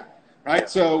 Yeah, right?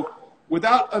 So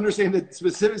without understanding the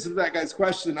specifics of that guy's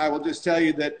question, I will just tell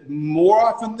you that more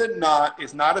often than not,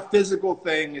 it's not a physical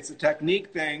thing. It's a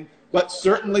technique thing. But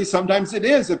certainly sometimes it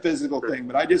is a physical thing.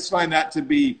 But I just find that to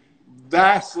be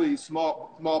vastly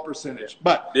small percentage.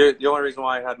 But the only reason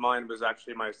why I had mine was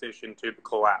actually my eustachian tube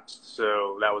collapsed,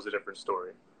 so that was a different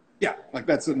story. Yeah, like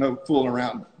that's a no fooling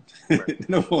around, right.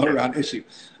 no fooling around issue.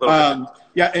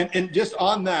 Yeah, and just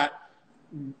on that,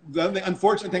 the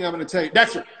unfortunate thing I'm going to tell you,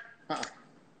 Dexter.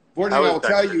 Fortunately, I will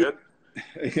tell you.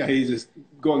 Yeah, he's just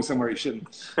going somewhere he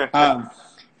shouldn't.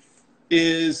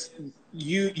 Is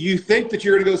you think that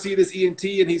you're going to go see this ENT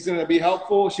and he's going to be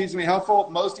helpful, she's going to be helpful.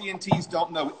 Most ENTs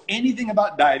don't know anything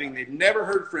about diving. They've never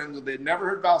heard Frenzel. They've never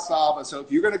heard Valsalva. So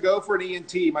if you're going to go for an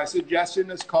ENT, my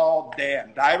suggestion is call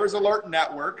Dan, Divers Alert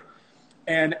Network,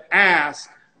 and ask,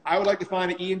 I would like to find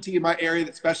an ENT in my area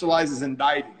that specializes in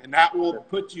diving. And that will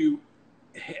put you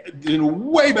in a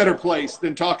way better place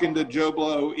than talking to Joe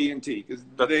Blow ENT.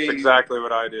 That's exactly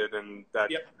what I did. And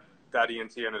that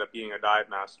ENT ended up being a dive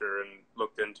master and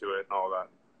looked into it and all that.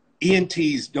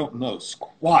 ENTs don't know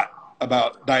squat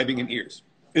about diving in ears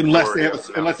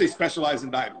unless they specialize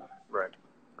in diving. Right.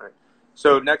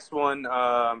 So next one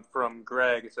from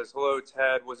Greg. It says, hello,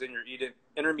 Ted. Was in your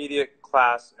intermediate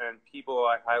class, and people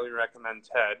I highly recommend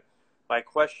Ted. My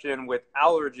question, with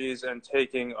allergies and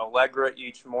taking Allegra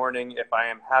each morning, if I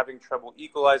am having trouble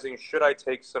equalizing, should I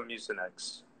take some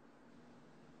Mucinex?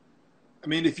 I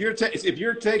mean, if you're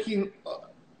taking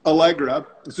Allegra,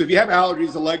 so if you have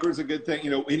allergies, Allegra is a good thing.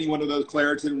 Any one of those,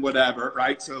 Claritin, whatever,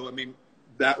 right? So I mean,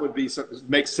 that would be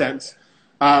makes sense.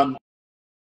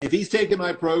 If he's taking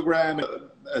my program,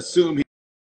 assume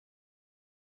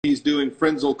he's doing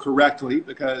Frenzel correctly,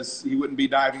 because he wouldn't be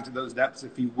diving to those depths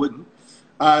if he wouldn't.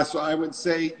 So I would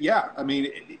say, yeah. I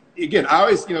mean, again, I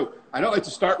always, I don't like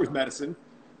to start with medicine.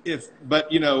 but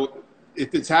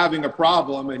if it's having a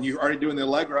problem and you're already doing the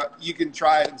Allegra, you can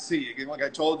try it and see. Again, like I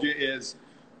told you, is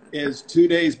 2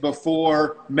 days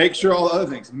before, make sure all the other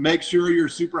things. Make sure you're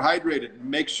super hydrated.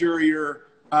 Make sure you're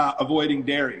avoiding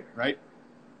dairy, right?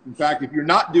 In fact, if you're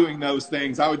not doing those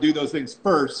things, I would do those things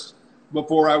first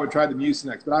before I would try the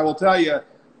Mucinex. But I will tell you,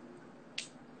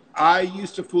 I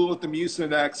used to fool with the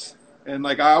Mucinex, and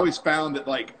I always found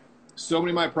that so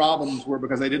many of my problems were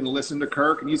because I didn't listen to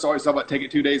Kirk, and he used to always talk about take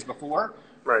it 2 days before.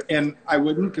 Right. And I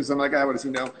wouldn't, because I'm like, what does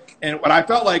he know? And what I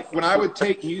felt like when I would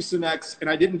take Mucinex and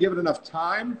I didn't give it enough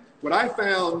time, what I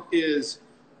found is,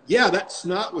 that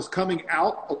snot was coming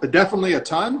out definitely a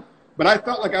ton, but I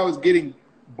felt like I was getting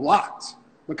blocked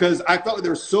because I felt like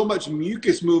there was so much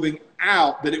mucus moving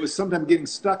out that it was sometimes getting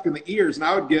stuck in the ears, and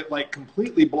I would get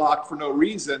completely blocked for no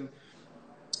reason.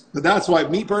 But that's why,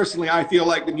 me personally, I feel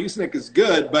like the Mucinex is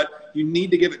good, but you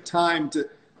need to give it time to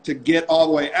get all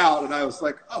the way out. And I was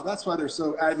like, oh, that's why they're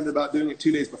so adamant about doing it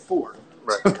 2 days before.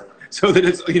 Right. So that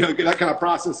it's, that kind of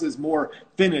process is more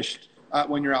finished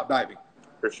when you're out diving.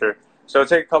 For sure. So I'll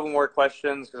take a couple more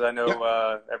questions because I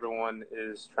know everyone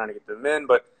is trying to get them in.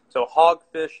 But so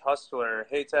Hogfish Hustler,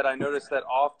 hey Ted, I noticed that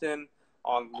often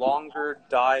on longer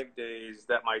dive days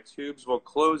that my tubes will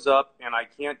close up and I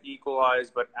can't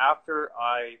equalize, but after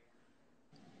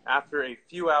a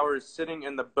few hours sitting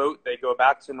in the boat, they go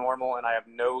back to normal and I have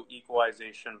no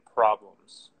equalization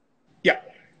problems. Yeah.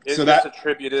 Is so this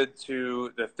attributed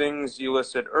to the things you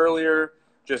listed earlier?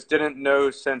 Just didn't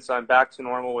know since I'm back to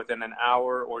normal within an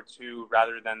hour or two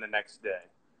rather than the next day.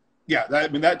 Yeah,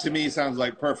 that to me sounds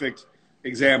like perfect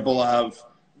example of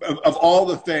all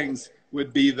the things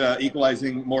would be the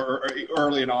equalizing more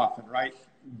early and often, right?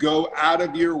 Go out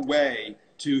of your way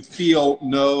to feel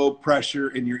no pressure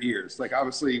in your ears.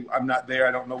 Obviously, I'm not there.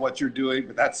 I don't know what you're doing,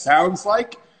 but that sounds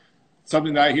like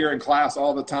something that I hear in class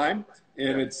all the time.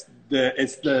 And it's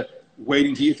the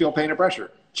waiting till you feel pain or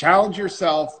pressure. Challenge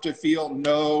yourself to feel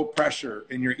no pressure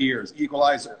in your ears.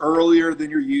 Equalize earlier than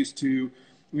you're used to.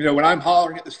 When I'm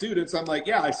hollering at the students, I'm like,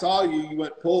 I saw you. You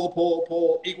went pull, pull,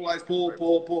 pull, equalize, pull,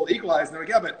 pull, pull, equalize. And they're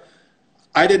like, but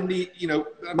I didn't need,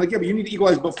 I'm like, but you need to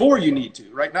equalize before you need to,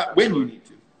 right? Not when you need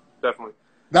to. Definitely.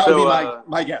 That would be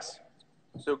my guess.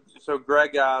 So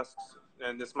Greg asks,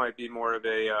 and this might be more of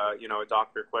a a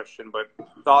doctor question, but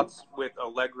thoughts with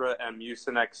Allegra and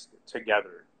Mucinex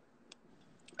together.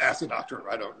 Ask a doctor.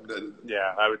 I don't.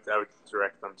 I would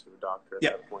direct them to a doctor at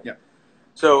that point. Yeah.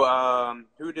 So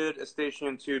who did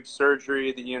Eustachian tube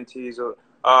surgery? The ENTs. So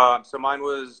mine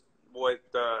was with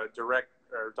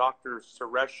Dr.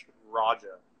 Suresh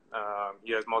Raja.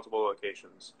 He has multiple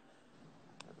locations.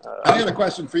 I have a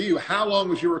question for you. How long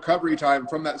was your recovery time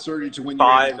from that surgery to when you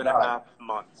 5.5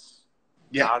 months?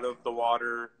 Yeah. Out of the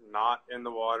water, not in the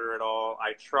water at all.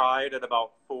 I tried at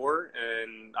about 4,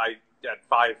 and at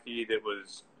 5 feet,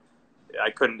 I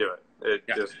couldn't do it.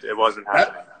 It wasn't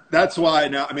happening. That's why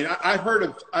now, I've heard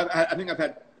of, I think I've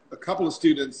had a couple of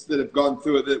students that have gone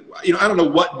through it that, I don't know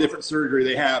what different surgery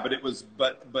they have, but it was,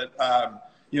 but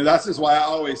that's just why I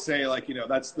always say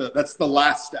that's the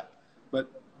last step.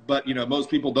 But most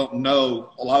people don't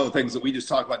know a lot of the things that we just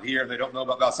talked about here. They don't know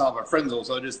about Valsalva Frenzel,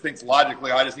 so it just thinks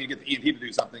logically, I just need to get the ENT to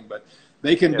do something. But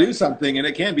they can do something, and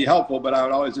it can be helpful. But I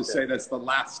would always just say that's the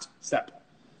last step.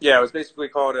 Yeah, it was basically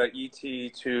called a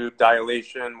ET tube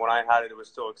dilation. When I had it, it was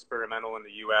still experimental in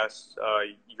the U.S.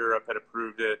 Europe had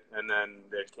approved it, and then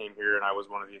it came here, and I was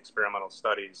one of the experimental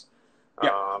studies.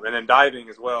 And then diving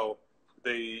as well.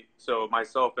 So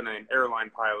myself and an airline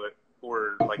pilot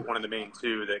were one of the main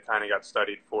two that kind of got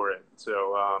studied for it.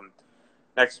 So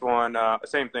next one,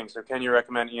 same thing. So can you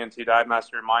recommend ENT dive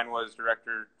master? Mine was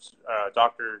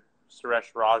Dr.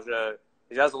 Suresh Raja.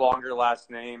 He has a longer last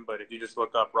name, but if you just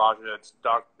look up Raja,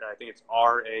 I think it's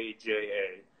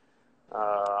Raja.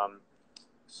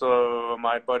 So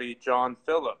my buddy John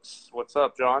Phillips. What's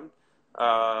up, John?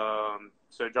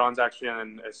 So John's actually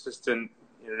an assistant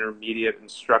intermediate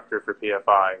instructor for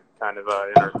PFI, kind of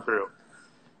in our crew.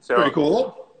 So, very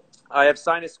cool. I have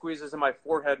sinus squeezes in my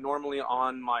forehead normally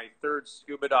on my 3rd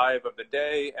scuba dive of the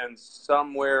day and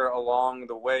somewhere along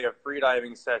the way of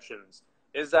freediving sessions.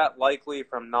 Is that likely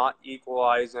from not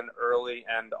equalizing early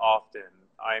and often?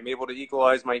 I am able to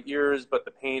equalize my ears, but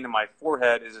the pain in my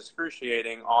forehead is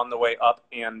excruciating on the way up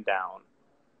and down.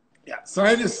 Yeah,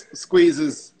 sinus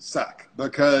squeezes suck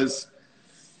because,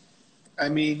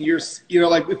 if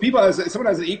someone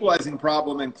has an equalizing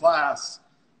problem in class,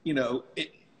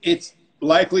 it's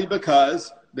likely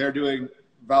because they're doing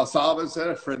Valsalva instead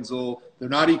of Frenzel. They're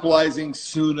not equalizing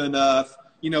soon enough.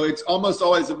 It's almost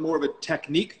always more of a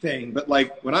technique thing. But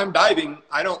when I'm diving,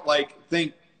 I don't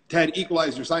think, Ted,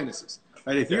 equalize your sinuses.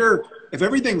 right? If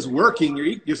everything's working,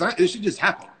 your sinus, it should just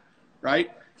happen,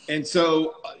 right? And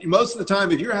so most of the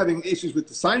time, if you're having issues with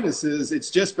the sinuses, it's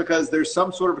just because there's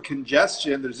some sort of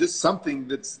congestion. There's just something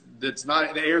that's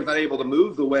not, the air is not able to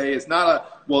move the way. It's not a,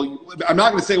 well, I'm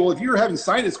not going to say, well, if you're having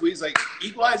sinus squeeze, like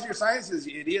equalize your sinuses,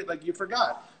 you idiot, like you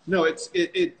forgot. No, it's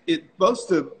supposed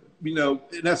to, you know,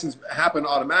 in essence, happen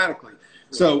automatically.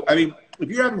 So, I mean, if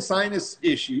you're having sinus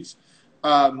issues,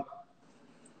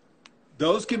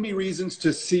 those can be reasons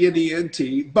to see an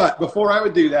ENT. But before I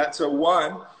would do that, so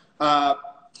one,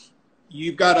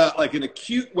 you've got like an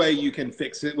acute way you can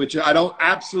fix it, which I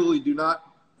absolutely do not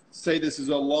say this is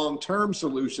a long-term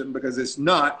solution, because it's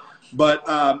not.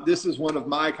 But this is one of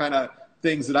my kind of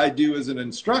things that I do as an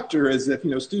instructor, is if,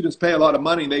 you know, students pay a lot of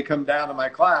money, they come down to my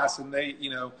class and they,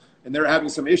 you know, and they're having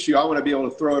some issue, I want to be able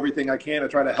to throw everything I can to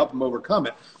try to help them overcome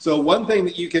it. So one thing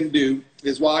that you can do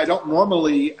is, while I don't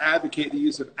normally advocate the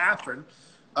use of Afrin,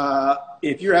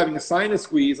 if you're having a sinus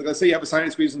squeeze, like let's say you have a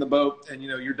sinus squeeze in the boat and, you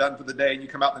know, you're done for the day and you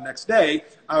come out the next day,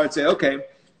 I would say, okay,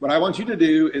 what I want you to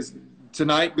do is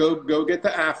tonight, go get the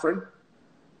Afrin.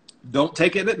 Don't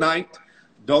take it at night.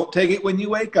 Don't take it when you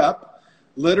wake up.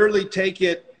 Literally take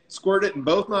it, squirt it in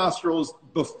both nostrils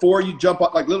before you jump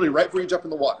up, like literally right before you jump in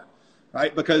the water,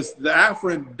 right? Because the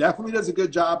Afrin definitely does a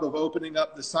good job of opening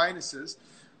up the sinuses.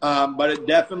 But it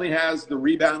definitely has the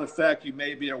rebound effect. You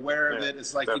may be aware of it.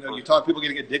 It's like, definitely. You know, you talk to people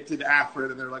getting addicted to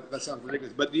Afrin and they're like, that sounds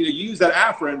ridiculous. But, you know, you use that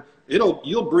Afrin,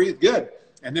 you'll breathe good.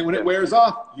 And then when it wears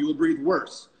off, you will breathe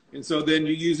worse. And so then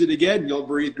you use it again, you'll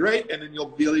breathe great, and then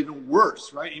you'll feel even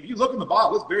worse, right? If you look in the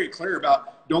bottle, it's very clear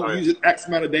about don't use it X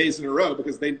amount of days in a row,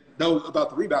 because they know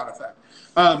about the rebound effect.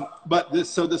 But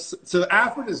so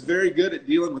Afrin is very good at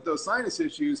dealing with those sinus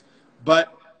issues,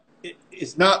 but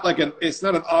it's not an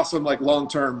awesome, like,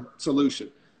 long-term solution.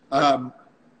 So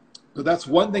that's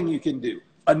one thing you can do.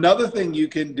 Another thing you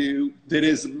can do that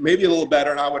is maybe a little better,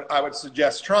 and I would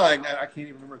suggest trying, and I can't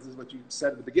even remember if this is what you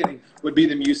said at the beginning, would be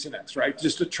the Mucinex, right?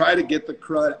 Just to try to get the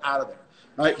crud out of there,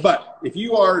 right? But if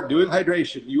you are doing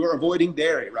hydration, you are avoiding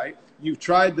dairy, right? You've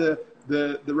tried the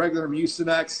regular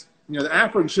Mucinex, you know, the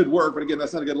Afrin should work, but again,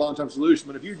 that's not a good long-term solution.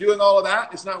 But if you're doing all of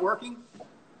that, it's not working,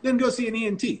 then go see an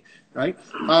ENT, right?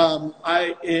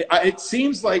 It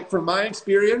seems like, from my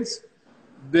experience,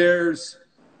 but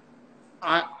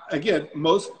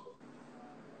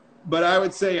I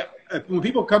would say when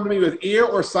people come to me with ear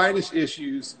or sinus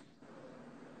issues,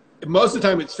 most of the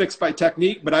time it's fixed by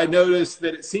technique, but I notice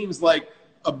that it seems like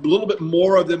a little bit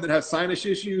more of them that have sinus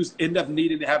issues end up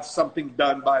needing to have something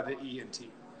done by the ENT,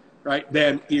 right,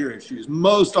 than ear issues.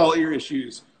 Most all ear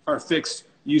issues are fixed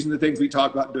using the things we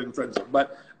talked about doing friends.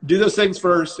 But do those things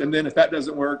first, and then if that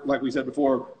doesn't work, like we said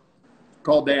before,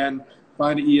 call Dan.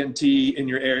 Find an ENT in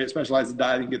your area, specialized in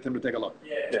diving, get them to take a look.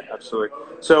 Yeah, absolutely.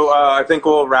 So I think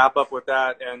we'll wrap up with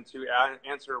that. And to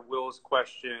answer Will's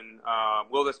question,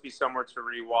 will this be somewhere to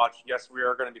rewatch? Yes, we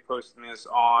are going to be posting this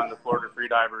on the Florida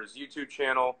Freedivers YouTube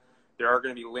channel. There are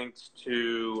going to be links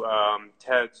to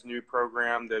Ted's new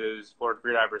program that is Florida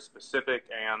Freedivers specific,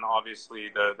 and obviously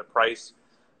the price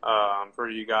for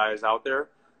you guys out there.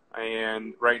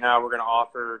 And right now we're going to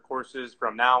offer courses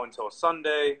from now until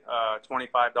Sunday,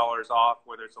 $25 off,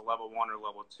 whether it's a level 1 or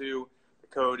level 2. The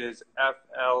code is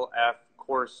FLF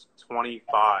Course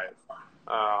 25.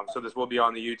 So this will be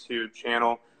on the YouTube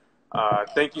channel.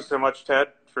 Thank you so much, Ted,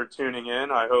 for tuning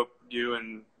in. I hope you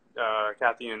and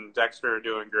Kathy and Dexter are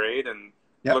doing great, and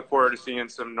look forward to seeing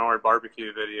some Nord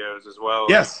barbecue videos as well.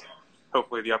 Yes.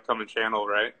 Hopefully the upcoming channel,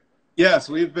 right? Yes,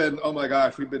 we've been, oh my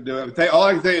gosh, we've been doing it. All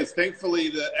I can say is thankfully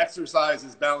the exercise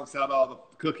has balanced out all the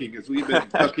cooking, as we've been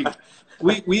cooking.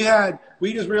 We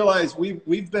just realized we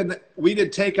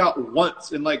did takeout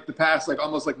once in like the past, like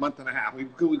almost like month and a half. We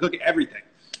cook everything.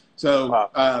 So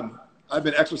I've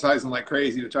been exercising like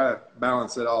crazy to try to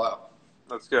balance it all out.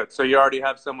 That's good. So you already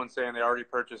have someone saying they already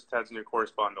purchased Ted's new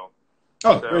course bundle.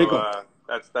 Oh, so, very cool.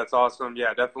 That's awesome.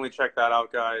 Yeah, definitely check that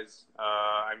out, guys.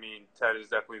 I mean, Ted is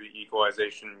definitely the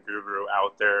equalization guru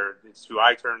out there. It's who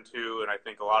I turn to, and I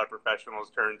think a lot of professionals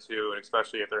turn to, and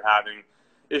especially if they're having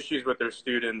issues with their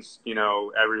students, you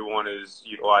know, everyone is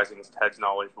utilizing Ted's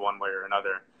knowledge one way or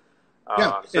another.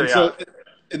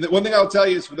 And the one thing I'll tell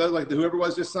you is, for those, like whoever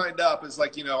was just signed up, is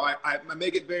like, you know, I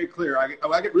make it very clear.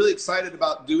 I get really excited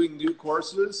about doing new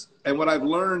courses, and what I've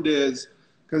learned is,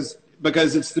 because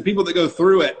it's the people that go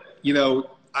through it, you know,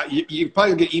 you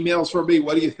probably get emails from me.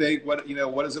 What do you think? What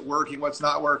is it working? What's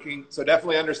not working? So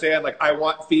definitely understand, like, I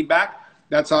want feedback.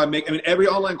 That's how I make, I mean, every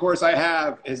online course I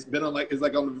have has been on is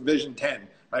like on revision 10,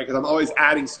 right? Because I'm always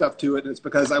adding stuff to it. And it's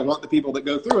because I want the people that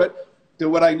go through it to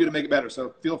what I can do to make it better.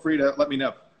 So feel free to let me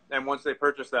know. And once they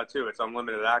purchase that too, it's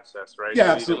unlimited access, right? Yeah,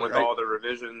 so absolutely. Even with all the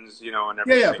revisions, you know, and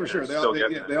everything. Yeah, for sure.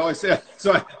 They always say,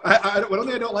 so one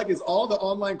thing I don't like is all the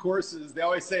online courses, they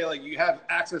always say like you have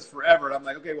access forever. And I'm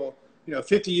like, okay, well, you know,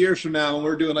 50 years from now when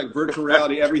we're doing like virtual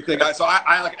reality, everything.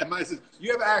 I like, and mine says,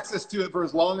 you have access to it for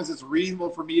as long as it's reasonable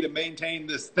for me to maintain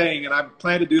this thing. And I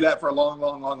plan to do that for a long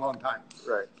time.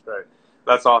 Right.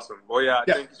 That's awesome. Well, yeah,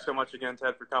 thank you so much again,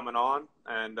 Ted, for coming on.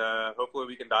 And hopefully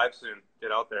we can dive soon,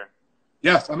 get out there.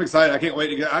 Yes, I'm excited. I can't wait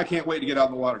to get out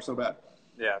in the water so bad.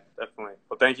 Yeah, definitely.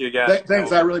 Well, thank you again.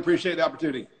 Thanks. I really appreciate the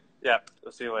opportunity. Yeah.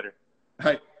 We'll see you later. All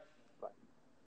right.